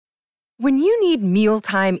When you need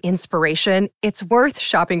mealtime inspiration, it's worth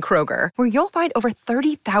shopping Kroger, where you'll find over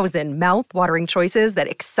 30,000 mouth-watering choices that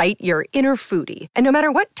excite your inner foodie. And no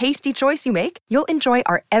matter what tasty choice you make, you'll enjoy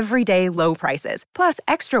our everyday low prices, plus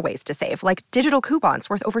extra ways to save, like digital coupons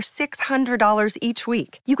worth over $600 each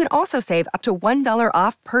week. You can also save up to $1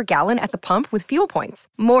 off per gallon at the pump with fuel points.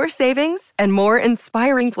 More savings and more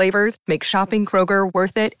inspiring flavors make shopping Kroger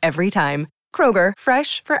worth it every time. Kroger,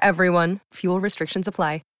 fresh for everyone. Fuel restrictions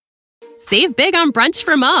apply. Save big on brunch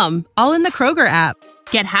for mom, all in the Kroger app.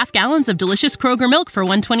 Get half gallons of delicious Kroger milk for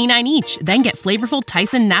 $1.29 each. Then get flavorful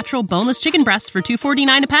Tyson natural boneless chicken breasts for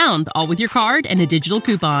 $2.49 a pound, all with your card and a digital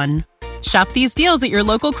coupon. Shop these deals at your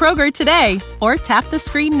local Kroger today, or tap the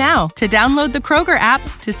screen now to download the Kroger app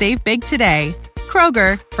to save big today.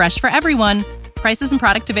 Kroger, fresh for everyone. Prices and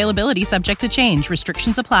product availability subject to change.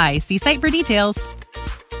 Restrictions apply. See site for details.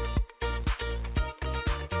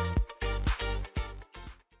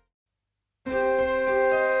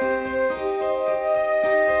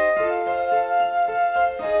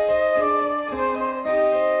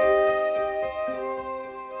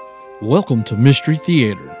 Welcome to Mystery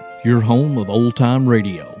Theater, your home of old-time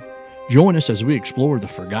radio. Join us as we explore the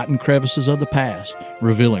forgotten crevices of the past,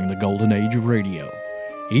 revealing the golden age of radio.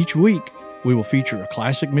 Each week, we will feature a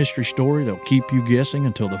classic mystery story that will keep you guessing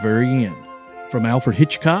until the very end. From Alfred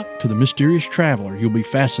Hitchcock to the mysterious traveler, you'll be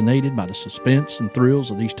fascinated by the suspense and thrills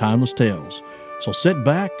of these timeless tales. So sit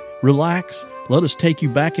back, relax, let us take you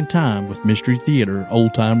back in time with Mystery Theater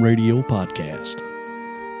Old-Time Radio Podcast.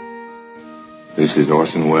 This is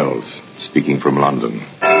Orson Welles, speaking from London.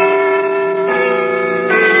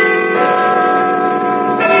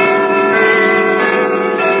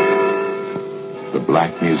 The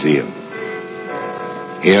Black Museum.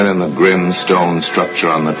 Here in the grim stone structure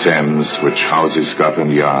on the Thames, which houses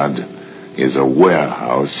Scotland Yard, is a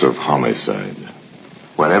warehouse of homicide,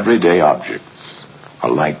 where everyday objects, a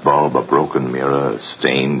light bulb, a broken mirror, a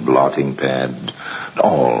stained blotting pad,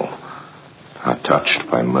 all are touched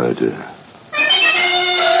by murder.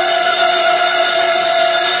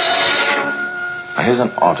 Here's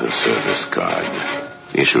an auto service card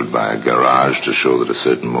issued by a garage to show that a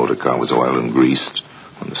certain motor car was oiled and greased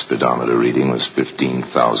when the speedometer reading was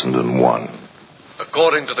 15,001.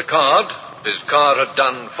 According to the card, his car had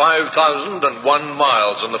done 5,001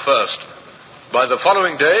 miles on the first. By the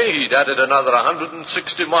following day, he'd added another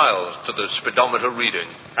 160 miles to the speedometer reading.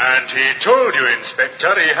 And he told you,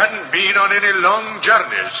 Inspector, he hadn't been on any long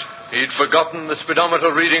journeys. He'd forgotten the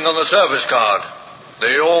speedometer reading on the service card.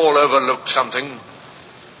 They all overlooked something.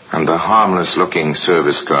 And the harmless-looking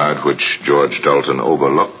service card, which George Dalton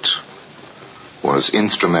overlooked, was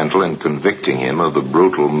instrumental in convicting him of the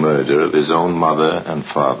brutal murder of his own mother and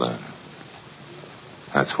father.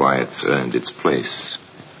 That's why it's earned its place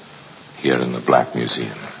here in the Black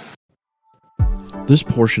Museum. This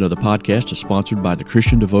portion of the podcast is sponsored by the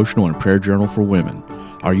Christian Devotional and Prayer Journal for Women.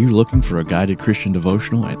 Are you looking for a guided Christian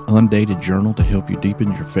devotional and undated journal to help you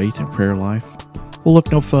deepen your faith and prayer life? Well,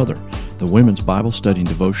 look no further. The Women's Bible Study and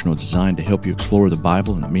Devotional is designed to help you explore the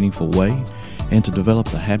Bible in a meaningful way and to develop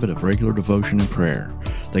the habit of regular devotion and prayer.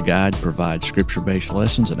 The guide provides scripture-based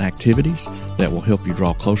lessons and activities that will help you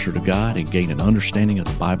draw closer to God and gain an understanding of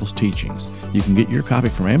the Bible's teachings. You can get your copy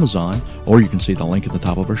from Amazon, or you can see the link at the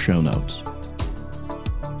top of our show notes.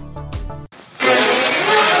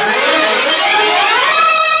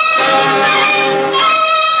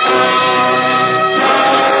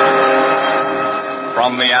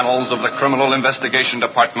 From the annals of the Criminal Investigation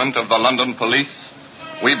Department of the London Police,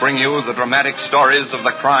 we bring you the dramatic stories of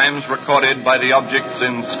the crimes recorded by the objects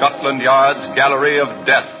in Scotland Yard's Gallery of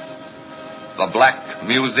Death, the Black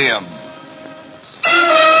Museum.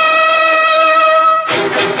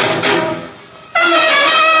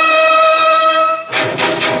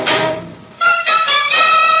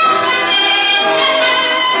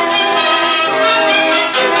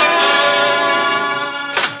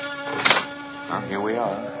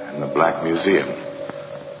 Museum.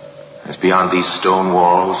 As beyond these stone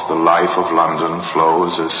walls, the life of London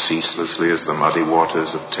flows as ceaselessly as the muddy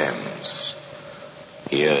waters of Thames.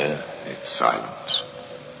 Here, it's silent.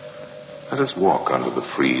 Let us walk under the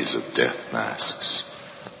frieze of death masks,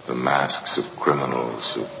 the masks of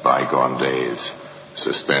criminals of bygone days,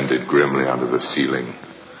 suspended grimly under the ceiling.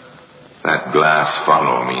 That glass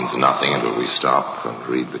funnel means nothing until we stop and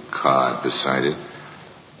read the card beside it.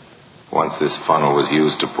 Once this funnel was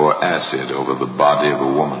used to pour acid over the body of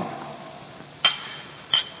a woman.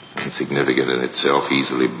 Insignificant in itself,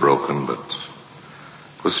 easily broken, but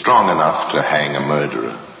was strong enough to hang a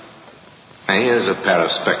murderer. Now here's a pair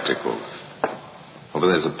of spectacles. Over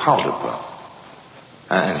there's a powder puff.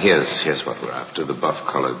 And here's what we're after, the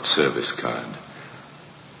buff-colored service card.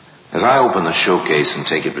 As I open the showcase and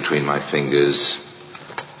take it between my fingers,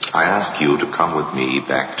 I ask you to come with me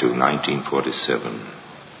back to 1947.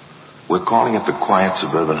 We're calling at the quiet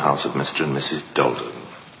suburban house of Mr. and Mrs. Dalton,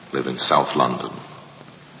 live in South London.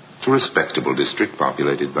 It's a respectable district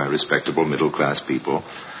populated by respectable middle-class people,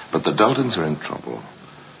 but the Daltons are in trouble.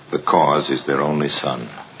 The cause is their only son,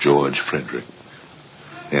 George Frederick.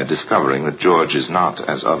 They are discovering that George is not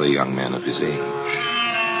as other young men of his age.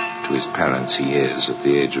 To his parents, he is, at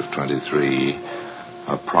the age of 23,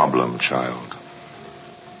 a problem child.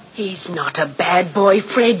 He's not a bad boy,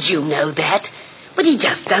 Fred, you know that. But he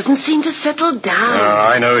just doesn't seem to settle down.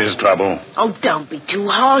 I know his trouble. Oh, don't be too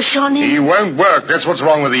harsh on him. He won't work. That's what's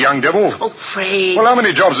wrong with the young devil. Oh, Fred. Well, how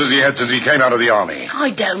many jobs has he had since he came out of the army?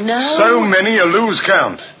 I don't know. So many you lose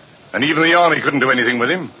count. And even the army couldn't do anything with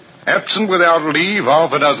him. Absent without leave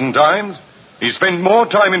half a dozen times. He spent more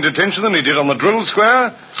time in detention than he did on the drill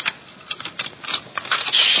square.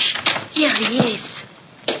 Shh. Here he is.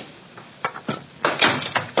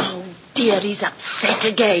 Oh, dear, he's upset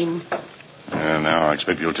again. Now I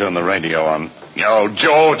expect you'll turn the radio on. Oh,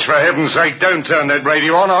 George, for heaven's sake, don't turn that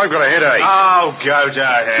radio on. I've got a headache. Oh, go to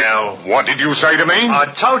hell. What did you say to me? I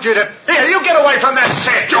told you to... Here, you get away from that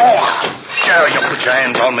set. Joe, you put your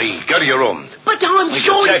hands on me. Go to your room. But I'm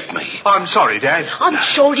sure... Protect me. I'm sorry, Dad. I'm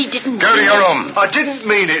sure he didn't... Go to your room. I didn't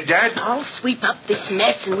mean it, Dad. I'll sweep up this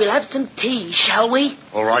mess and we'll have some tea, shall we?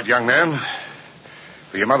 All right, young man.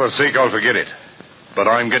 For your mother's sake, I'll forget it. But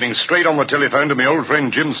I'm getting straight on the telephone to my old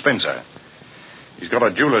friend Jim Spencer. He's got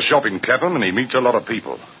a jeweler's shop in Clapham, and he meets a lot of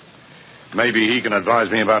people. Maybe he can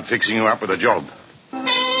advise me about fixing you up with a job.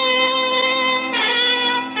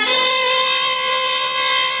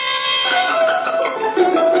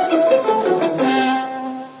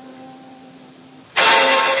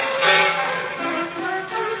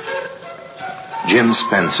 Jim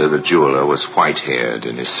Spencer, the jeweler, was white-haired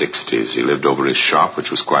in his 60s. He lived over his shop,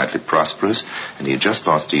 which was quietly prosperous, and he had just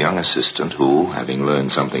lost a young assistant who, having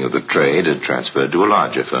learned something of the trade, had transferred to a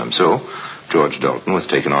larger firm. So George Dalton was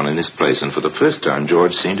taken on in his place, and for the first time,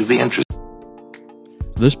 George seemed to be interested.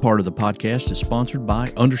 This part of the podcast is sponsored by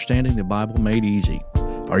Understanding the Bible Made Easy.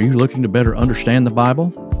 Are you looking to better understand the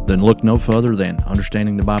Bible? Then look no further than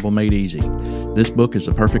Understanding the Bible Made Easy. This book is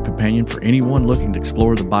a perfect companion for anyone looking to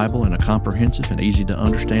explore the Bible in a comprehensive and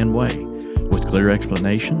easy-to-understand way. With clear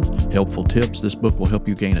explanations, helpful tips, this book will help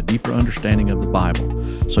you gain a deeper understanding of the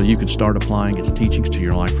Bible so you can start applying its teachings to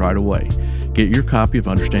your life right away. Get your copy of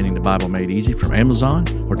Understanding the Bible Made Easy from Amazon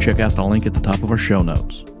or check out the link at the top of our show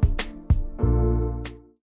notes.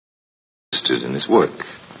 Interested in his work,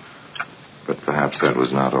 but perhaps that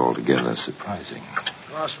was not altogether surprising.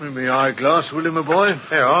 Pass me my eyeglass, will you, my boy?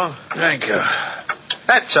 Here you are. Thank you.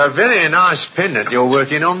 That's a very nice pendant you're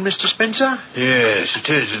working on, Mr. Spencer. Yes, it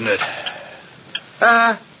is, isn't it?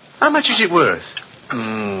 How much is it worth?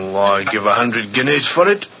 I give 100 guineas for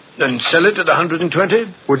it, and sell it at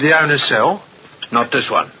 120. Would the owner sell? Not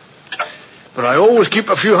this one. But I always keep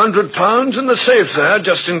a few £100 in the safe there,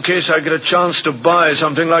 just in case I get a chance to buy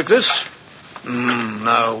something like this.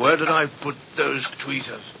 Now, where did I put those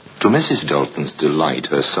tweezers? To Mrs. Dalton's delight,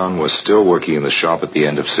 her son was still working in the shop at the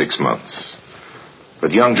end of 6 months.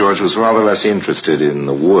 But young George was rather less interested in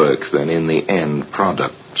the work than in the end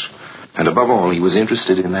product. And above all, he was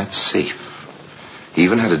interested in that safe. He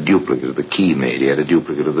even had a duplicate of the key made. He had a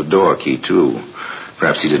duplicate of the door key, too.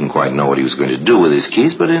 Perhaps he didn't quite know what he was going to do with his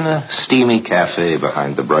keys, but in a steamy cafe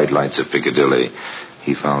behind the bright lights of Piccadilly,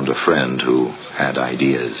 he found a friend who had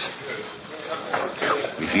ideas.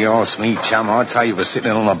 If you ask me, chum, I'd say you were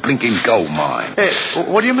sitting on a blinking gold mine. Hey,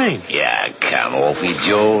 what do you mean? Yeah, come off it,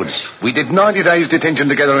 George. We did 90 days detention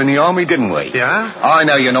together in the army, didn't we? Yeah? I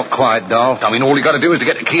know you're not quite daft. I mean, all you got to do is to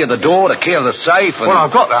get the key of the door, the key of the safe, and... Well,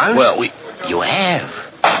 I've got those. Well, you have.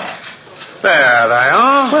 There they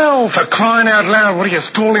are. Well, for crying out loud, what are you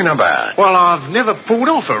stalling about? Well, I've never pulled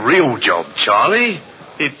off a real job, Charlie.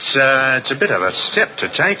 It's a bit of a step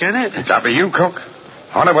to take, isn't it? It's up to you, cook.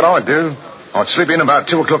 I know what I'd do. I'd slip in about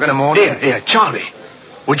 2 o'clock in the morning. Here, Charlie.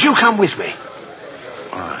 Would you come with me?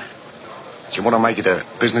 All right. Do you want to make it a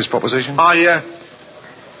business proposition?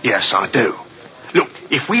 Yes, I do. Look,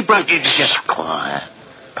 if we broke into... Just quiet.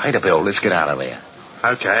 Pay the bill. Let's get out of here.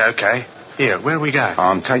 Okay. Here, where do we go?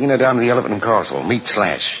 I'm taking her down to the Elephant and Castle. Meet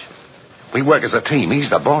Slash. We work as a team. He's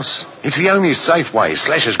the boss. It's the only safe way.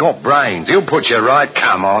 Slash has got brains. He'll put you right.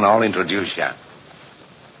 Come on, I'll introduce you.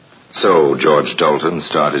 So George Dalton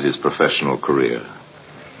started his professional career.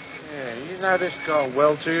 Yeah, you know this gone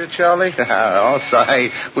well to you, Charlie? I'll say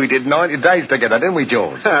we did 90 days together, didn't we,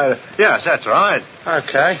 George? Yes, that's right.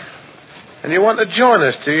 Okay. And you want to join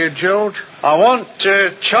us, do you, George? I want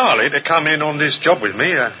Charlie to come in on this job with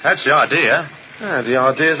me. That's the idea. Yeah, the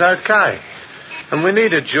idea's okay. And we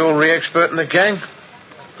need a jewellery expert in the gang.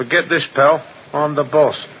 Forget this, pal. I'm the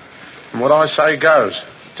boss. And what I say goes.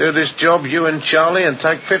 Do this job, you and Charlie, and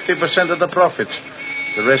take 50% of the profits.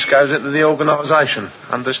 The rest goes into the organisation.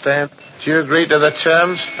 Understand? Do you agree to the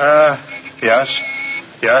terms? Yes.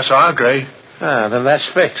 Yes, I agree. Ah, then that's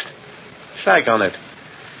fixed. Shake on it.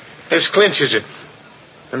 This clinches it.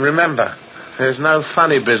 And remember, there's no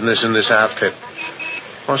funny business in this outfit.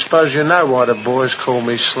 I suppose you know why the boys call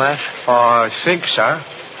me Slash. I think so.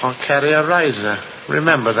 I carry a razor.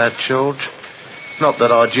 Remember that, George. Not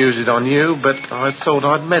that I'd use it on you, but I thought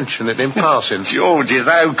I'd mention it in passing. George is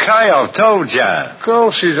okay, I've told you. Of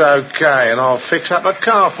course he's okay, and I'll fix up a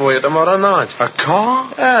car for you tomorrow night. A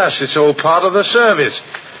car? Yes, it's all part of the service.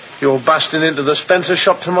 You're busting into the Spencer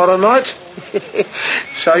shop tomorrow night.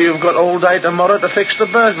 So you've got all day tomorrow to fix the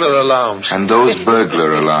burglar alarms. And those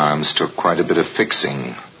burglar alarms took quite a bit of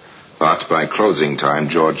fixing. But by closing time,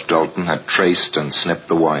 George Dalton had traced and snipped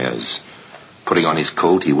the wires. Putting on his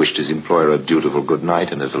coat, he wished his employer a dutiful good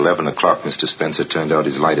night, and at 11 o'clock, Mr. Spencer turned out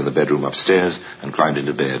his light in the bedroom upstairs and climbed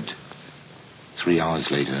into bed. 3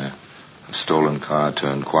 hours later, a stolen car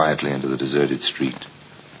turned quietly into the deserted street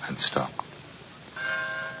and stopped.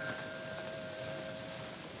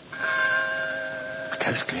 The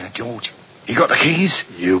coast's clear, George. You got the keys?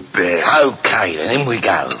 You bet. Okay, then in we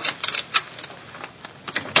go.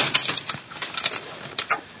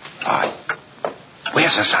 Right.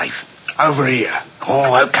 Where's the safe? Over here.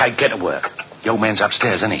 Oh, okay, get to work. The old man's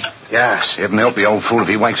upstairs, isn't he? Yes. Heaven help the old fool if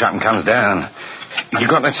he wakes up and comes down. You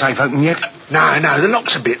got that safe open yet? No, the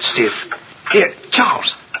lock's a bit stiff. Here,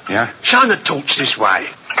 Charles. Yeah? Shine the torch this way.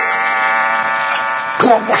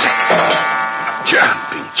 Go on, what's that?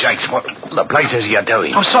 Jumping Jakes, what the blazes are you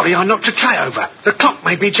doing? Oh, sorry, I knocked a tray over. The clock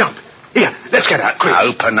made me jump. Here, let's get out, quick.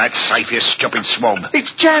 Open that safe, you stupid swab.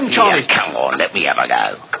 It's jammed, Charlie. Yeah, come on, let me have a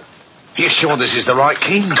go. You sure this is the right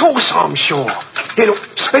key? Of course I'm sure. Here, look,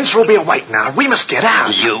 Spencer will be awake now. We must get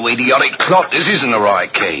out. You idiotic clot, this isn't the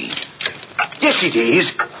right key. Yes, it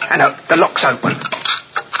is. And the lock's open.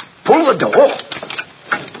 Pull the door.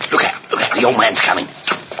 Look out, the old man's coming.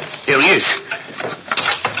 Here he is.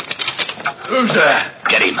 Who's there?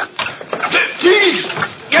 Get him. Jeez!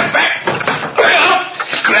 Get back! Get up!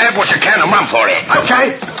 Grab what you can and run for it.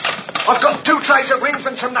 Okay. I've got 2 trays of rings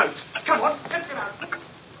and some notes. Come on, let's get out.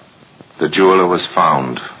 The jeweler was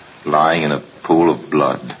found, lying in a pool of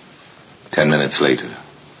blood. 10 minutes later.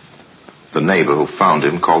 The neighbor who found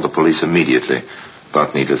him called the police immediately,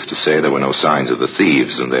 but needless to say, there were no signs of the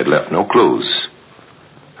thieves, and they had left no clues.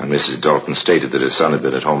 And Mrs. Dalton stated that her son had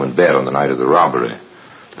been at home in bed on the night of the robbery.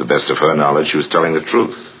 To the best of her knowledge, she was telling the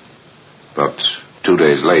truth. But 2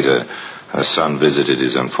 days later, her son visited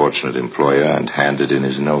his unfortunate employer and handed in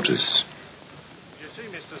his notice.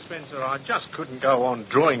 Spencer, I just couldn't go on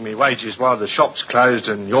drawing me wages while the shop's closed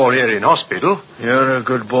and you're here in hospital. You're a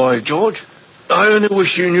good boy, George. I only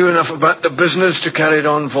wish you knew enough about the business to carry it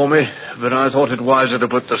on for me, but I thought it wiser to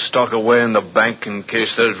put the stock away in the bank in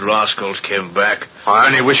case those rascals came back. I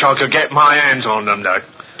only wish I could get my hands on them, the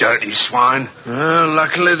dirty swine. Well,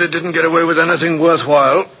 luckily they didn't get away with anything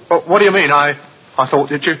worthwhile. What do you mean? I thought,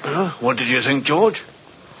 did you? What did you think, George?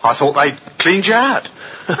 I thought they cleaned you out.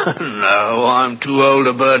 No, I'm too old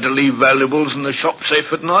a bird to leave valuables in the shop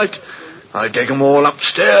safe at night. I take 'em all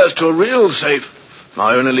upstairs to a real safe.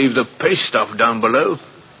 I only leave the paste stuff down below.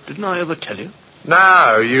 Didn't I ever tell you?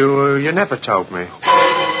 No, you never told me.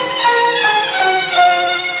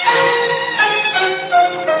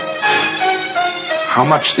 How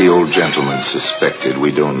much the old gentleman suspected,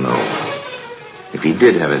 we don't know. If he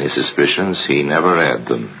did have any suspicions, he never had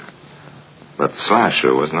them. But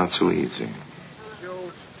Slasher was not so easy.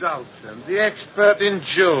 George Dalton, the expert in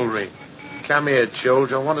jewellery. Come here,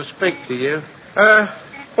 George. I want to speak to you.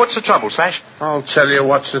 What's the trouble, Slash? I'll tell you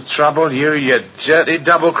what's the trouble. You dirty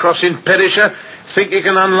double-crossing perisher. Think you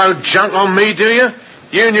can unload junk on me, do you?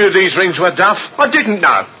 You knew these rings were duff. I didn't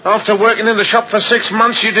know. After working in the shop for 6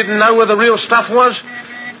 months, you didn't know where the real stuff was?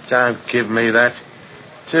 Don't give me that.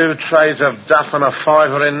 2 trays of duff and a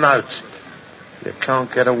 $5 in notes. You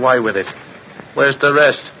can't get away with it. Where's the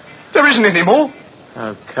rest? There isn't any more.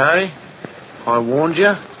 Okay. I warned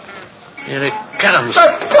you. Here it comes.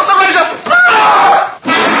 Put the razor!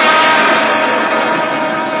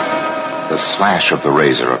 The slash of the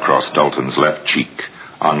razor across Dalton's left cheek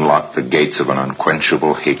unlocked the gates of an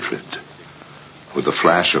unquenchable hatred. With the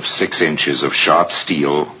flash of 6 inches of sharp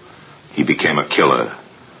steel, he became a killer,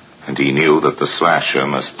 and he knew that the slasher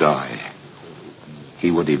must die.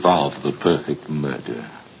 He would evolve the perfect murder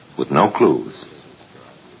with no clues,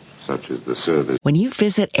 such as the service. When you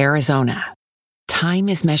visit Arizona, time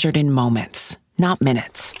is measured in moments, not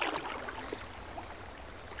minutes.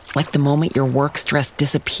 Like the moment your work stress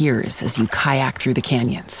disappears as you kayak through the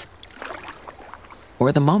canyons.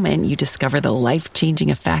 Or the moment you discover the life-changing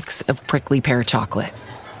effects of prickly pear chocolate.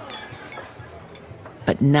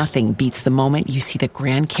 But nothing beats the moment you see the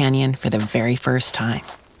Grand Canyon for the very first time.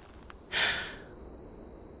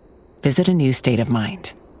 Visit a new state of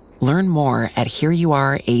mind. Learn more at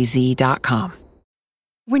hereyouareaz.com.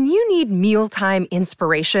 When you need mealtime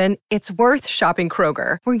inspiration, it's worth shopping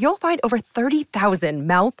Kroger, where you'll find over 30,000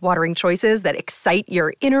 mouth-watering choices that excite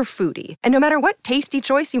your inner foodie. And no matter what tasty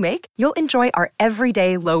choice you make, you'll enjoy our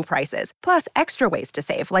everyday low prices, plus extra ways to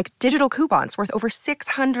save, like digital coupons worth over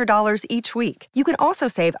 $600 each week. You can also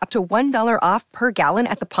save up to $1 off per gallon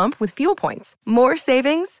at the pump with fuel points. More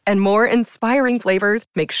savings and more inspiring flavors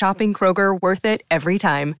make shopping Kroger worth it every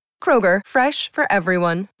time. Kroger, fresh for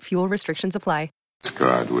everyone. Fuel restrictions apply.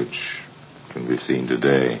 Card, which can be seen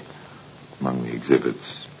today among the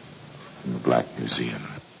exhibits in the Black Museum.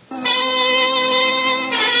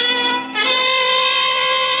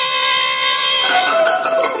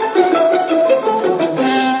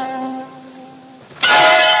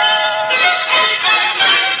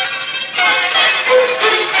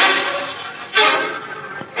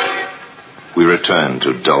 We return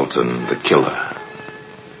to Dalton, the killer,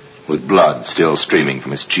 with blood still streaming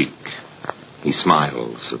from his cheek. He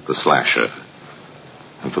smiles at the slasher.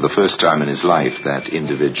 And for the first time in his life, that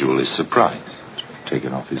individual is surprised,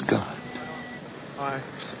 taken off his guard. I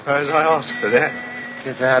suppose I asked for that.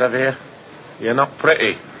 Get out of here. You're not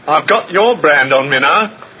pretty. I've got your brand on me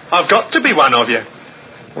now. I've got to be one of you.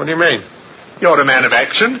 What do you mean? You're a man of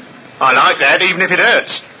action. I like that, even if it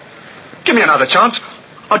hurts. Give me another chance.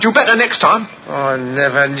 I'll do better next time. I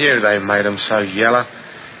never knew they made them so yellow.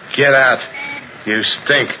 Get out. You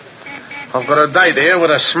stink. I've got a date here with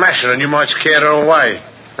a smasher and you might scare her away.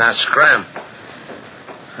 Now scram.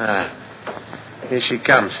 Here she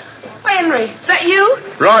comes. Henry, is that you?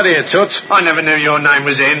 Right here, Toots. I never knew your name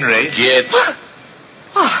was Henry. Get.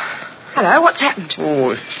 Oh, hello, what's happened?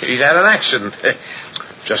 Oh, he's had an accident.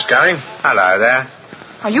 Just going. Hello there.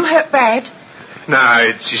 Are you hurt bad? No,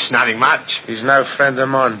 it's just nothing much. He's no friend of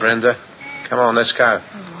mine, Brenda. Come on, let's go.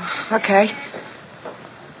 Oh, okay.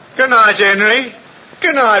 Good night, Henry.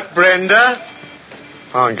 Good night, Brenda.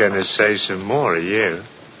 I'm going to say some more of you.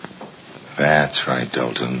 That's right,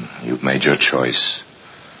 Dalton. You've made your choice.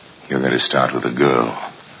 You're going to start with a girl.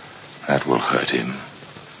 That will hurt him.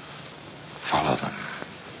 Follow them.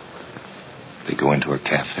 They go into a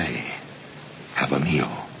cafe. Have a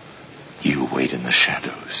meal. You wait in the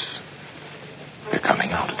shadows. They're coming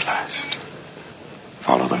out at last.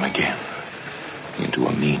 Follow them again. Into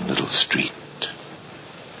a mean little street.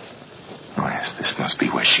 Oh, yes, this must be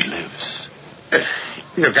where she lives.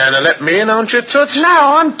 You're going to let me in, aren't you, Toots? No,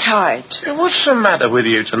 I'm tired. What's the matter with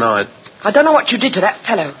you tonight? I don't know what you did to that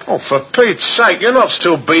fellow. Oh, for Pete's sake, you're not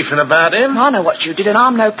still beefing about him. I know what you did, and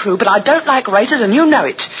I'm no prude, but I don't like races, and you know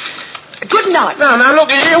it. Good night. No, look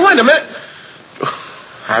here, wait a minute.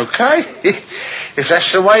 Okay, if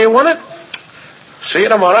that's the way you want it. See you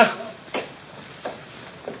tomorrow.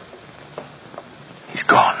 He's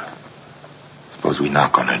gone. Suppose we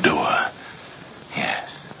knock on her door. Yes,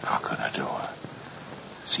 knock on her door.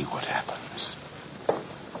 See what happens.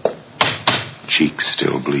 Cheeks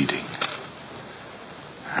still bleeding.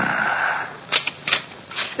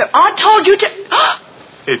 Look, I told you to...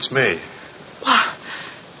 It's me.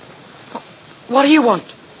 What do you want?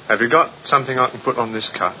 Have you got something I can put on this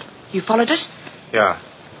cut? You followed us? Yeah.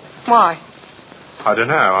 Why? I don't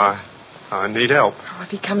know. I need help. Oh, if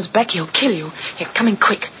he comes back, he'll kill you. Here, come in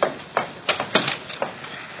quick.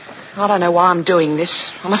 I don't know why I'm doing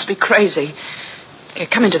this. I must be crazy. Here,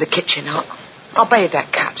 come into the kitchen. I'll bathe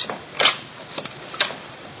that cut.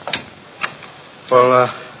 Well,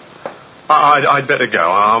 I'd better go.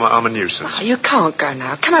 I'm a nuisance. Oh, you can't go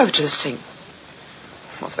now. Come over to the sink.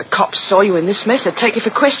 Well, if the cops saw you in this mess, they'd take you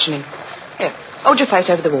for questioning. Here, hold your face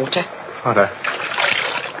over the water. Righto.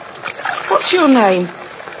 What's your name?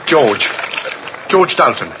 George. George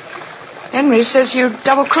Dalton. Henry says you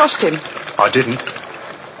double-crossed him. I didn't.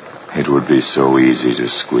 It would be so easy to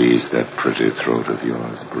squeeze that pretty throat of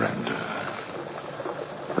yours, Brenda.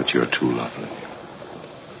 But you're too lovely.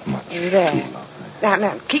 Much there. too lovely.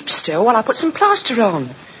 Now, keep still while I put some plaster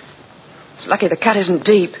on. It's lucky the cut isn't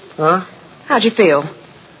deep. Huh? How'd you feel?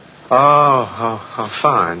 Oh,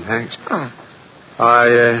 fine, thanks. Oh.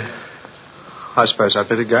 I suppose I'd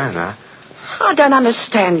better go now. I don't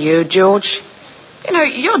understand you, George. You know,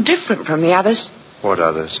 you're different from the others. What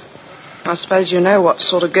others? I suppose you know what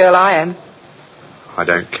sort of girl I am. I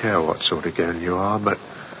don't care what sort of girl you are, but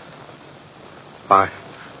I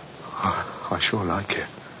sure like you.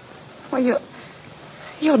 Well,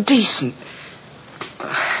 you're decent.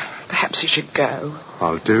 Perhaps you should go.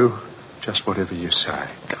 I'll do just whatever you say.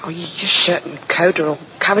 Oh, your shirt and coat are all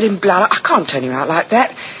covered in blood. I can't turn you out like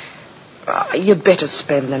that. You better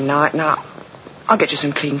spend the night, and I'll get you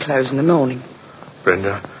some clean clothes in the morning.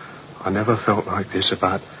 Brenda, I never felt like this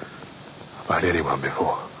about anyone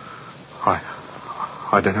before.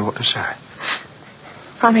 I don't know what to say.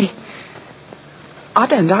 Funny. I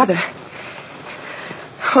don't either.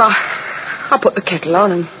 Well, I'll put the kettle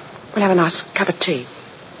on and we'll have a nice cup of tea.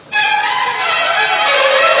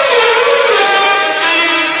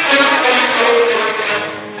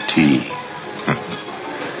 Tea.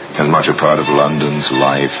 As much a part of London's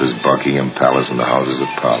life as Buckingham Palace and the Houses of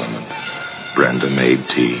Parliament. Brenda made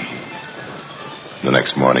tea. The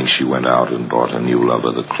next morning she went out and bought her new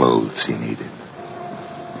lover the clothes he needed.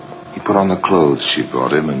 He put on the clothes she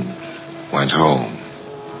brought him and went home.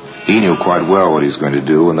 He knew quite well what he was going to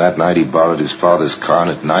do, and that night he borrowed his father's car,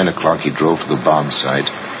 and at 9 o'clock he drove to the bomb site,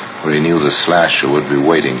 where he knew the slasher would be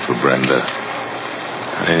waiting for Brenda.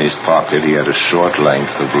 And in his pocket he had a short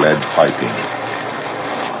length of lead piping.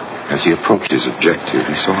 As he approached his objective,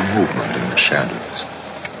 he saw a movement in the shadows.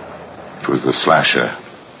 It was the slasher.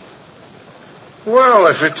 Well,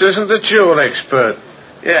 if it isn't the jewel expert.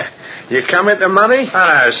 Yeah, you come into money?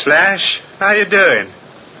 Hello, Slash. How you doing?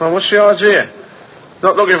 Well, what's the idea?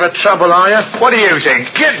 Not looking for trouble, are you? What do you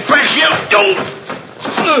think? Get back, you dope!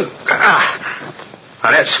 Now,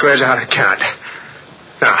 that squares out account.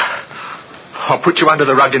 Now, I'll put you under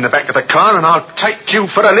the rug in the back of the car and I'll take you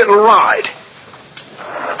for a little ride.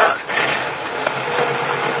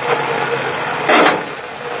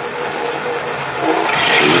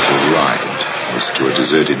 A little ride was to a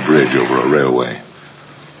deserted bridge over a railway.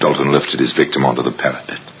 Dalton lifted his victim onto the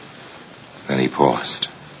parapet. Then he paused.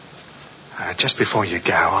 Just before you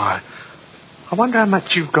go, I wonder how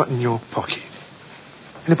much you've got in your pocket.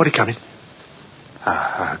 Anybody coming?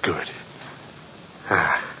 Good.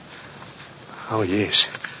 Oh, yes.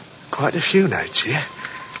 Quite a few notes here.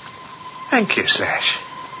 Thank you, Slash.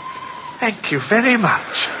 Thank you very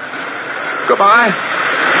much. Goodbye.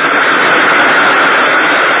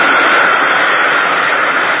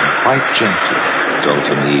 And quite gently,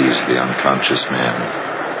 Dalton eased the unconscious man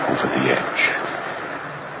over the edge.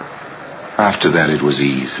 After that, it was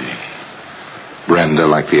easy. Brenda,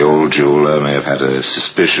 like the old jeweler, may have had her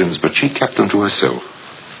suspicions, but she kept them to herself.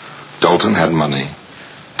 Dalton had money,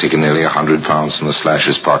 taken nearly £100 from the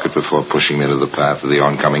slasher's pocket before pushing him into the path of the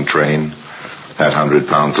oncoming train. That £100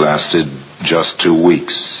 lasted just 2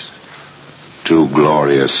 weeks. 2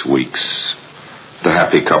 glorious weeks. The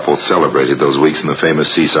happy couple celebrated those weeks in the famous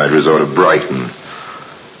seaside resort of Brighton.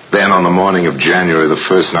 Then, on the morning of January the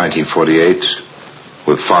 1st, 1948...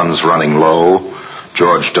 with funds running low,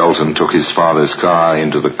 George Dalton took his father's car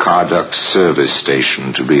into the Carduck service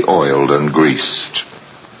station to be oiled and greased.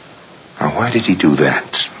 Now, why did he do that?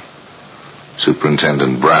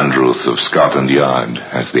 Superintendent Brandruth of Scotland Yard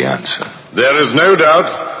has the answer. There is no doubt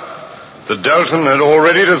that Dalton had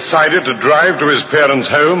already decided to drive to his parents'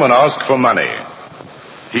 home and ask for money.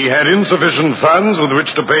 He had insufficient funds with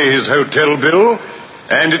which to pay his hotel bill,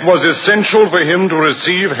 and it was essential for him to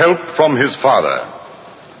receive help from his father.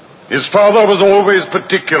 His father was always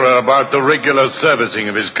particular about the regular servicing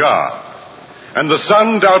of his car, and the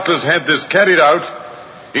son doubtless had this carried out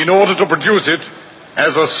in order to produce it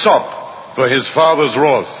as a sop for his father's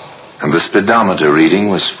wrath. And the speedometer reading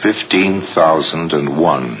was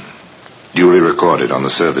 15,001, duly recorded on the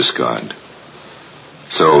service card.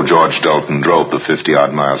 So George Dalton drove the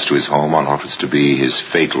 50-odd miles to his home on what was to be his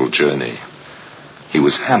fatal journey. He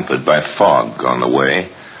was hampered by fog on the way,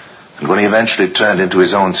 and when he eventually turned into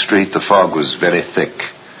his own street, the fog was very thick.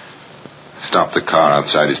 Stopped the car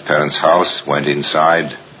outside his parents' house, went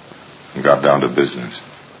inside, and got down to business.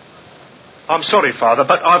 I'm sorry, Father,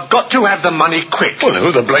 but I've got to have the money quick. Well,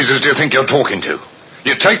 who the blazes do you think you're talking to?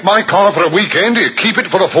 You take my car for a weekend, you keep it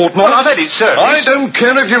for a fortnight? Well, I've had it serviced. I don't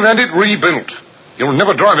care if you've had it rebuilt. You'll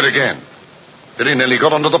never drive it again. Billy nearly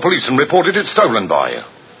got onto the police and reported it stolen by you.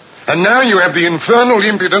 And now you have the infernal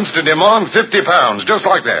impudence to demand £50, just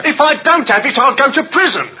like that. If I don't have it, I'll go to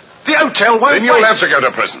prison. The hotel won't Then you'll have to go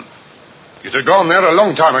to prison. You'd have gone there a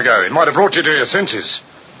long time ago. It might have brought you to your senses.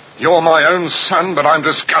 You're my own son, but I'm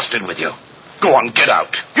disgusted with you. Go on, get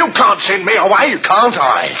out. You can't send me away. Can't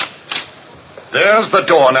I? There's the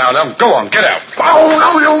door now. Now, go on, get out. Oh,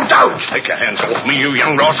 no, you don't. Take your hands off me, you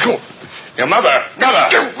young rascal. Your mother.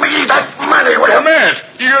 Give me that money, will you? You're mad.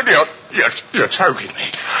 You're choking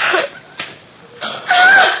me.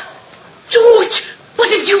 George, what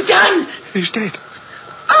have you done? He's dead.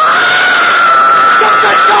 Stop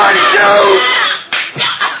that noise, you!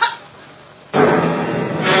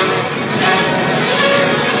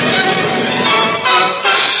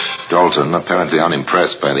 Dalton, apparently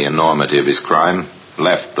unimpressed by the enormity of his crime,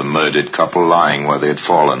 left the murdered couple lying where they had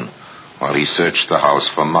fallen while he searched the house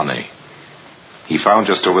for money. He found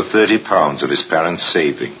just over £30 of his parents'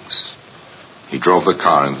 savings. He drove the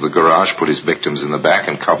car into the garage, put his victims in the back,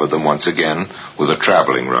 and covered them once again with a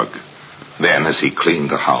traveling rug. Then, as he cleaned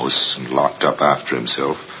the house and locked up after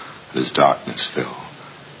himself, as darkness fell,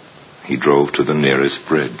 he drove to the nearest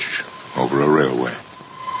bridge over a railway.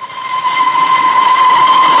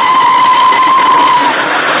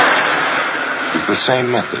 It was the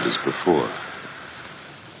same method as before.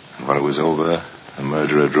 And when it was over, the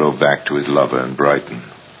murderer drove back to his lover in Brighton.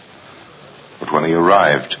 But when he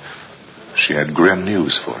arrived, she had grim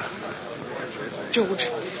news for him. George,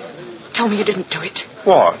 tell me you didn't do it.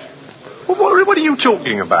 What? What are you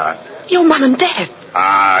talking about? Your mum and dad.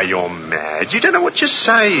 Ah, you're mad. You don't know what you're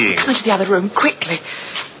saying. Come into the other room, quickly.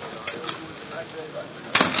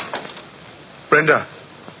 Brenda,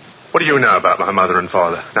 what do you know about my mother and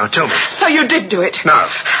father? Now, tell me. So you did do it? No.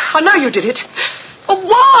 I know you did it. But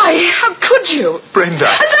why? How could you? Brenda.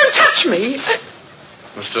 And don't touch me.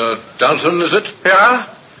 Mr. Dalton, is it? Yeah?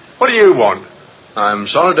 What do you want? I'm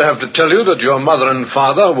sorry to have to tell you that your mother and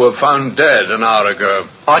father were found dead an hour ago.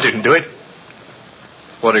 I didn't do it.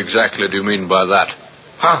 What exactly do you mean by that?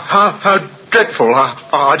 How dreadful.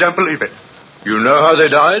 I don't believe it. You know how they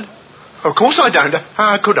died? Of course I don't.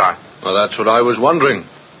 How could I? Well, that's what I was wondering.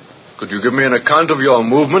 Could you give me an account of your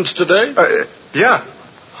movements today? Yeah.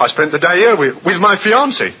 I spent the day here with my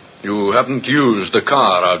fiancée. You haven't used the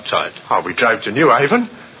car outside? Oh, we drove to New Haven.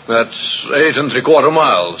 That's 8 3/4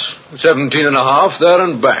 miles. 17.5 there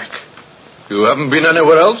and back. You haven't been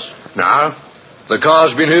anywhere else? No. The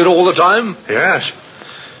car's been here all the time? Yes.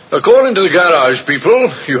 According to the garage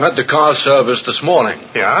people, you had the car serviced this morning.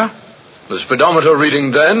 Yeah? The speedometer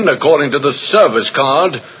reading then, according to the service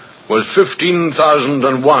card, was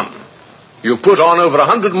 15,001. You put on over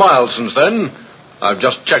 100 miles since then. I've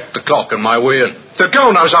just checked the clock on my way in. The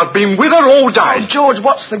girl knows I've been with her all day. Oh, George,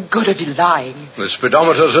 what's the good of you lying? The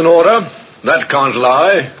speedometer's in order. That can't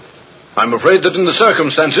lie. I'm afraid that in the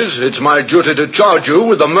circumstances, it's my duty to charge you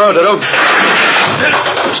with the murder of...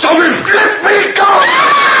 Stop him! Let me go!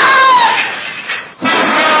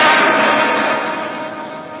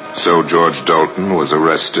 So George Dalton was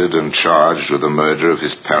arrested and charged with the murder of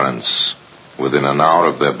his parents, within an hour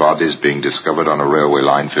of their bodies being discovered on a railway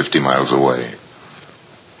line 50 miles away.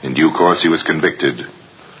 In due course, he was convicted.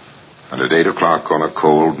 And at 8 o'clock on a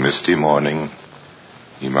cold, misty morning,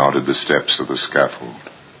 he mounted the steps of the scaffold.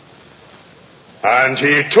 And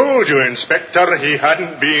he told you, Inspector, he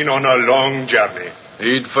hadn't been on a long journey.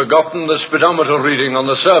 He'd forgotten the speedometer reading on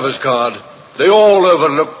the service card. They all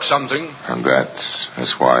overlooked something. And that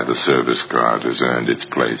is why the service card has earned its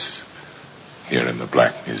place here in the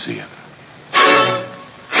Black Museum.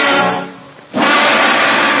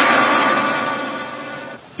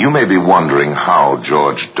 You may be wondering how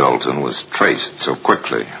George Dalton was traced so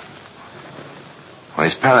quickly. When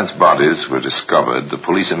his parents' bodies were discovered, the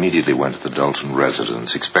police immediately went to the Dalton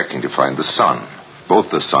residence, expecting to find the son. Both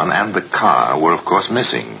the son and the car were, of course,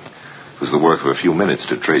 missing. It was the work of a few minutes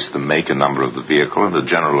to trace the make and number of the vehicle, and a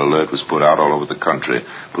general alert was put out all over the country.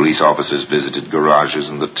 Police officers visited garages,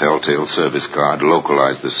 and the telltale service card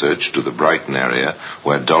localized the search to the Brighton area,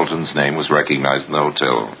 where Dalton's name was recognized in the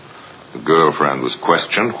hotel. The girlfriend was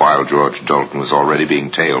questioned while George Dalton was already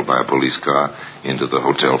being tailed by a police car into the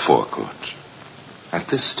hotel forecourt. At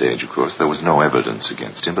this stage, of course, there was no evidence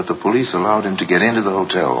against him, but the police allowed him to get into the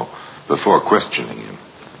hotel before questioning him.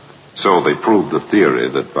 So they proved the theory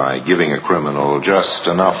that by giving a criminal just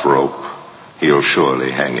enough rope, he'll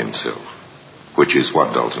surely hang himself, which is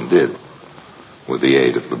what Dalton did, with the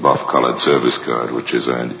aid of the buff-colored service card, which has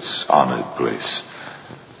earned its honored place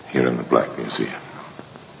here in the Black Museum.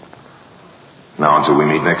 Now, until we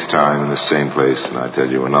meet next time in the same place, and I tell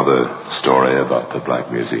you another story about the Black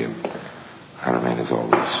Museum, I remain, as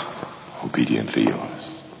always, obediently yours.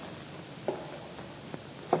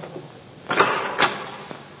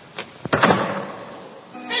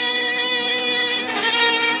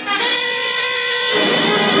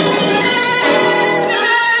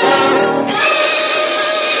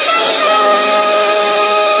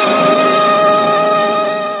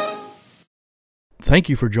 Thank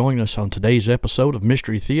you for joining us on today's episode of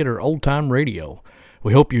Mystery Theater Old Time Radio.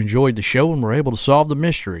 We hope you enjoyed the show and were able to solve the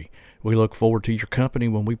mystery. We look forward to your company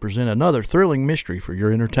when we present another thrilling mystery for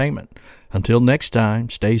your entertainment. Until next time,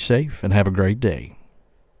 stay safe and have a great day.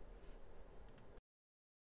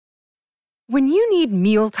 When you need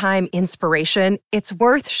mealtime inspiration, it's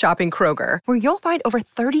worth shopping Kroger, where you'll find over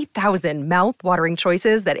 30,000 mouth-watering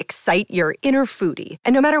choices that excite your inner foodie.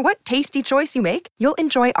 And no matter what tasty choice you make, you'll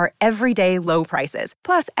enjoy our everyday low prices,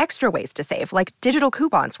 plus extra ways to save, like digital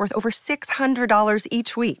coupons worth over $600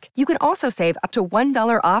 each week. You can also save up to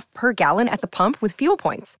 $1 off per gallon at the pump with fuel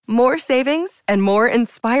points. More savings and more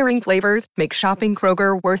inspiring flavors make shopping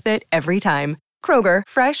Kroger worth it every time. Kroger,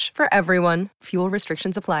 fresh for everyone. Fuel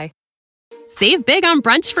restrictions apply. Save big on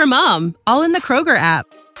brunch for mom, all in the Kroger app.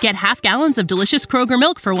 Get half gallons of delicious Kroger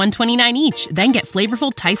milk for $1.29 each. Then get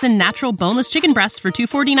flavorful Tyson natural boneless chicken breasts for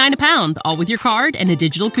 $2.49 a pound, all with your card and a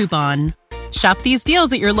digital coupon. Shop these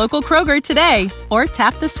deals at your local Kroger today, or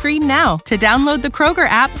tap the screen now to download the Kroger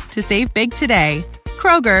app to save big today.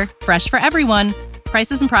 Kroger, fresh for everyone.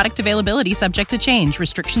 Prices and product availability subject to change.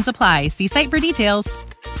 Restrictions apply. See site for details.